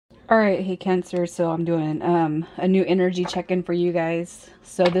All right, hey Cancer. So I'm doing a new energy check-in for you guys.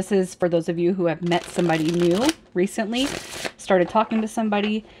 So this is for those of you who have met somebody new recently, started talking to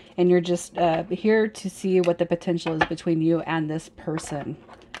somebody, and you're just here to see what the potential is between you and this person.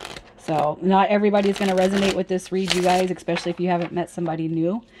 So not everybody's going to resonate with this read, you guys, especially if you haven't met somebody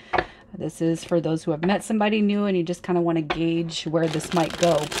new. This is for those who have met somebody new and you just kind of want to gauge where this might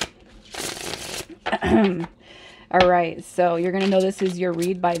go. All right, so you're going to know this is your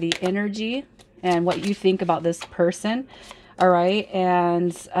read by the energy and what you think about this person. All right,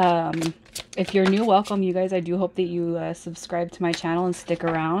 and if you're new, welcome, you guys. I do hope that you subscribe to my channel and stick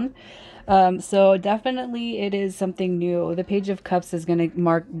around. So definitely it is something new. The Page of Cups is going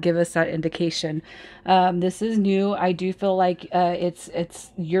to give us that indication. This is new. I do feel like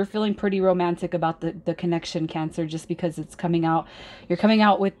you're feeling pretty romantic about the connection, Cancer, just because it's coming out. You're coming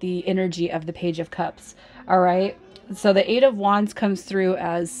out with the energy of the Page of Cups. All right. So the Eight of Wands comes through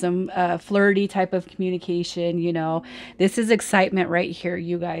as some flirty type of communication, you know. This is excitement right here,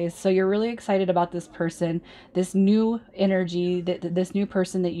 you guys. So you're really excited about this person, this new energy, this new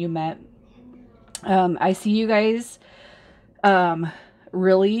person that you met. I see you guys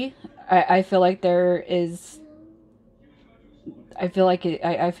really, I feel like there is, I feel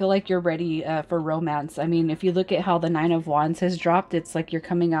like you're ready for romance. I mean, if you look at how the Nine of Wands has dropped, it's like you're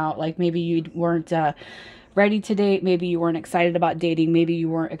coming out, like maybe you weren't ready to date, maybe you weren't excited about dating, maybe you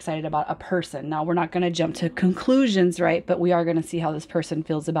weren't excited about a person. Now, we're not going to jump to conclusions, right? But we are going to see how this person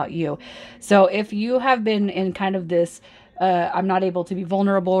feels about you. So if you have been in kind of this I'm not able to be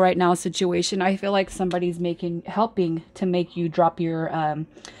vulnerable right now situation, I feel like somebody's helping to make you drop your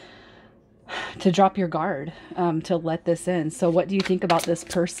guard, to let this in. So what do you think about this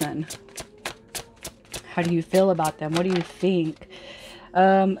person? How do you feel about them? What do you think?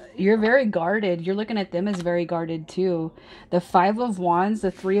 You're very guarded. You're looking at them as very guarded too. The Five of Wands,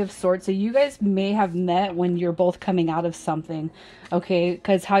 the Three of Swords. So you guys may have met when you're both coming out of something. Okay,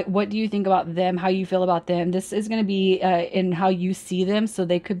 because what do you think about them? How you feel about them? This is going to be in how you see them. So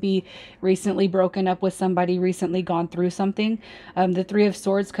they could be recently broken up with somebody, recently gone through something. The Three of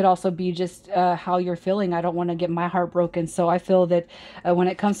Swords could also be just how you're feeling. I don't want to get my heart broken. So I feel that when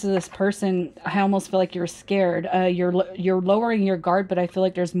it comes to this person, I almost feel like you're scared. You're lowering your guard, but I feel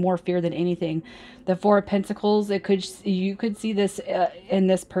like there's more fear than anything. The Four of Pentacles, you could see this in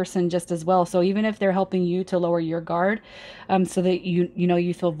this person just as well. So even if they're helping you to lower your guard, so that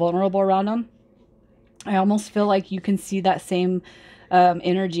you feel vulnerable around them, I almost feel like you can see that same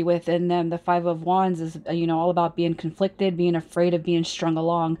energy within them. The Five of Wands is all about being conflicted, being afraid of being strung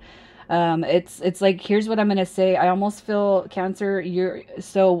along. It's like, here's what I'm going to say. I almost feel, Cancer,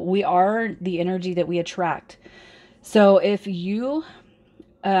 so we are the energy that we attract. So if you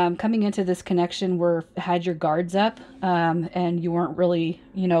coming into this connection had your guards up, and you weren't really,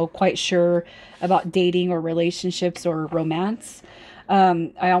 quite sure about dating or relationships or romance,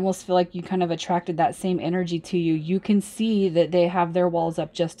 I almost feel like you kind of attracted that same energy to you. You can see that they have their walls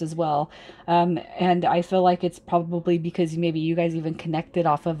up just as well. And I feel like it's probably because maybe you guys even connected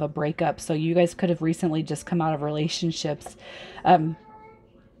off of a breakup. So you guys could have recently just come out of relationships,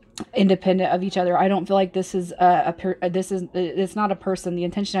 independent of each other. I don't feel like this is it's not a person. The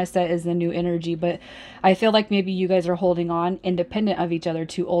intention I set is the new energy, but I feel like maybe you guys are holding on independent of each other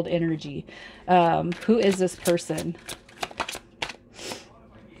to old energy. Who is this person?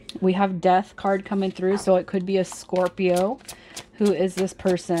 We have Death card coming through, so it could be a Scorpio. Who is this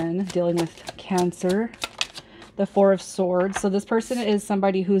person dealing with Cancer? The Four of Swords. So this person is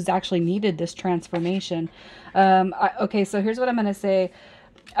somebody who's actually needed this transformation. Okay, so here's what I'm going to say.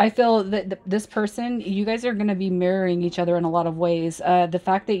 I feel that this person, you guys are going to be mirroring each other in a lot of ways. The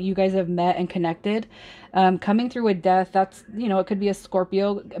fact that you guys have met and connected, coming through with Death, that's, it could be a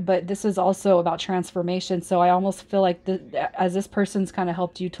Scorpio, but this is also about transformation. So I almost feel like as this person's kind of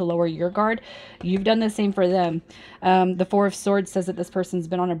helped you to lower your guard, you've done the same for them. The Four of Swords says that this person's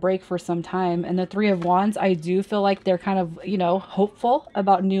been on a break for some time. And the Three of Wands, I do feel like they're kind of, hopeful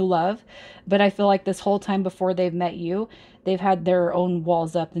about new love. But I feel like this whole time before they've met you, they've had their own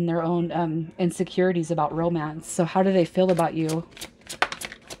walls up and their own insecurities about romance. So how do they feel about you?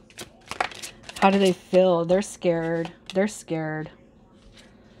 How do they feel? They're scared. They're scared.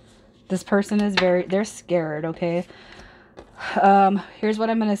 This person is they're scared, okay? Here's what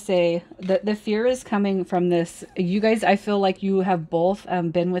I'm going to say. The fear is coming from this. You guys, I feel like you have both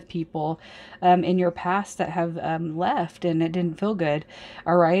been with people in your past that have left and it didn't feel good.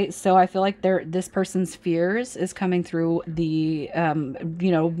 All right. So I feel like this person's fears is coming through the,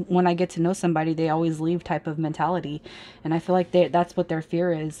 when I get to know somebody, they always leave type of mentality. And I feel like that's what their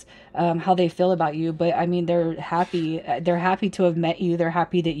fear is, how they feel about you. But I mean, they're happy. They're happy to have met you. They're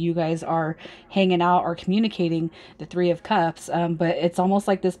happy that you guys are hanging out or communicating, the Three of Cups. But it's almost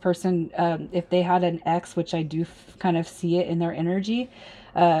like this person, if they had an ex, which I do kind of see it in their energy,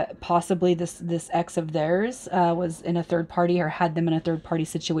 possibly this ex of theirs was in a third party or had them in a third party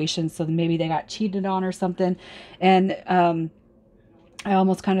situation. So maybe they got cheated on or something. And I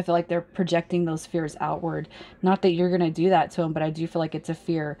almost kind of feel like they're projecting those fears outward. Not that you're going to do that to them, but I do feel like it's a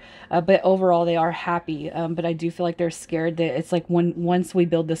fear. But overall, they are happy. But I do feel like they're scared that it's like once we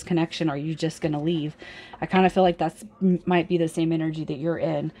build this connection, are you just going to leave? I kind of feel like that's might be the same energy that you're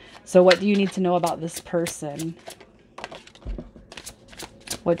in. So what do you need to know about this person?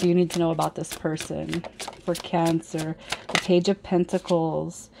 What do you need to know about this person for Cancer? The Page of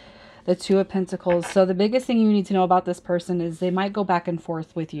Pentacles, the Two of Pentacles. So the biggest thing you need to know about this person is they might go back and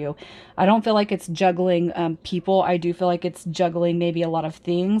forth with you. I don't feel like it's juggling people. I do feel like it's juggling maybe a lot of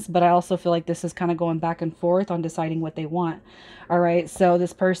things, but I also feel like this is kind of going back and forth on deciding what they want. All right. So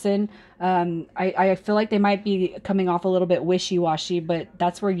this person, I feel like they might be coming off a little bit wishy-washy, but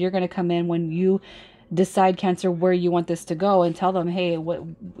that's where you're going to come in when you decide, Cancer, where you want this to go, and tell them, hey, what,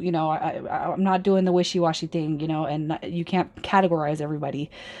 I'm not doing the wishy-washy thing, and you can't categorize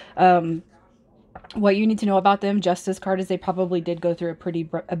everybody. What you need to know about them, Justice card, is they probably did go through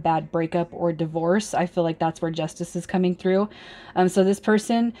a bad breakup or divorce. I feel like that's where justice is coming through. So this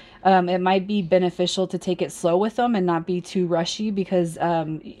person, it might be beneficial to take it slow with them and not be too rushy, because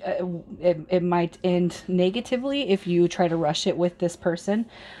it might end negatively if you try to rush it with this person.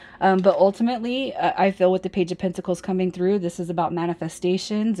 But ultimately, I feel with the Page of Pentacles coming through, this is about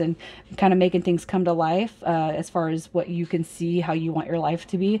manifestations and kind of making things come to life as far as what you can see, how you want your life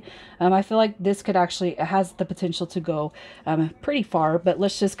to be. I feel like this could actually, it has the potential to go pretty far, but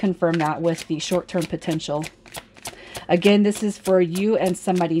let's just confirm that with the short-term potential. Again, this is for you and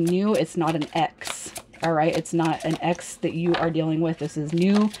somebody new. It's not an ex. All right. It's not an ex that you are dealing with. This is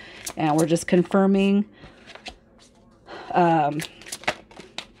new. And we're just confirming.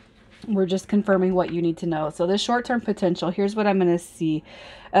 We're just confirming what you need to know. So the short-term potential, here's what I'm going to see.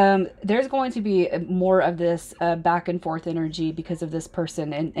 There's going to be more of this back and forth energy because of this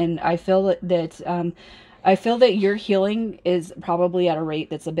person. And I feel that I feel that your healing is probably at a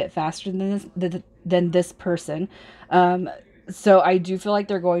rate that's a bit faster than this person. So I do feel like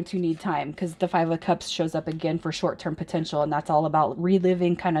they're going to need time, because the Five of Cups shows up again for short-term potential, and that's all about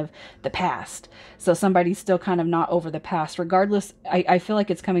reliving kind of the past. So somebody's still kind of not over the past. Regardless, I feel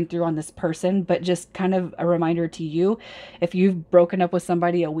like it's coming through on this person, but just kind of a reminder to you, if you've broken up with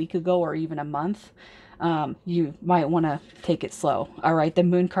somebody a week ago or even a month, you might want to take it slow. All right. The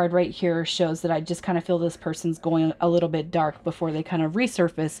Moon card right here shows that I just kind of feel this person's going a little bit dark before they kind of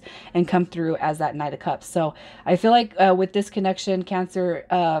resurface and come through as that Knight of Cups. So I feel like with this connection, Cancer,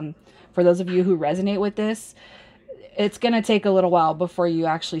 for those of you who resonate with this, it's going to take a little while before you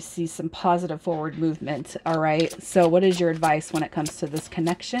actually see some positive forward movement. All right. So what is your advice when it comes to this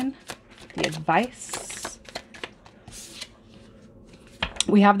connection? The advice.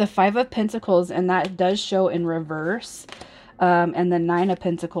 We have the Five of Pentacles, and that does show in reverse. And the Nine of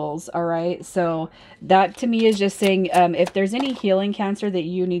Pentacles. All right. So that to me is just saying, if there's any healing, Cancer, that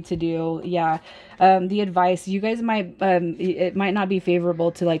you need to do, yeah. The advice, you guys might, it might not be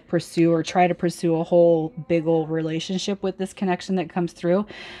favorable to like pursue or try to pursue a whole big old relationship with this connection that comes through.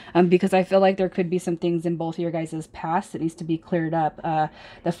 Because I feel like there could be some things in both of your guys' past that needs to be cleared up.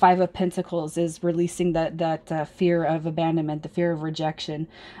 The Five of Pentacles is releasing that fear of abandonment, the fear of rejection.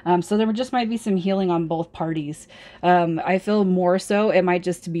 So there just might be some healing on both parties. I feel more so it might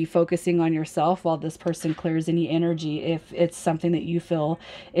just be focusing on yourself while this person clears any energy, if it's something that you feel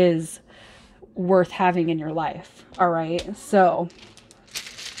is worth having in your life. All right. So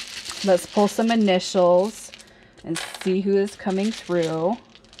let's pull some initials and see who is coming through.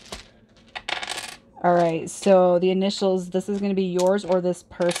 All right. So the initials, this is going to be yours or this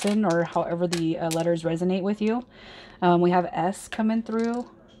person, or however the letters resonate with you. We have S coming through.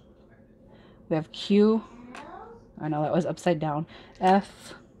 We have Q. I know that was upside down.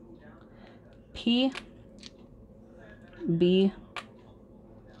 F, P, B,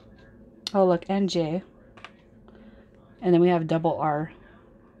 oh look, and J. And then we have double R.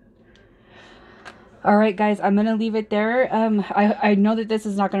 All right, guys, I'm going to leave it there. I know that this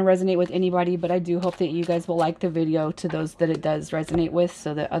is not going to resonate with anybody, but I do hope that you guys will like the video to those that it does resonate with,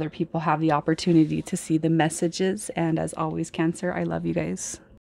 so that other people have the opportunity to see the messages. And as always, Cancer, I love you guys.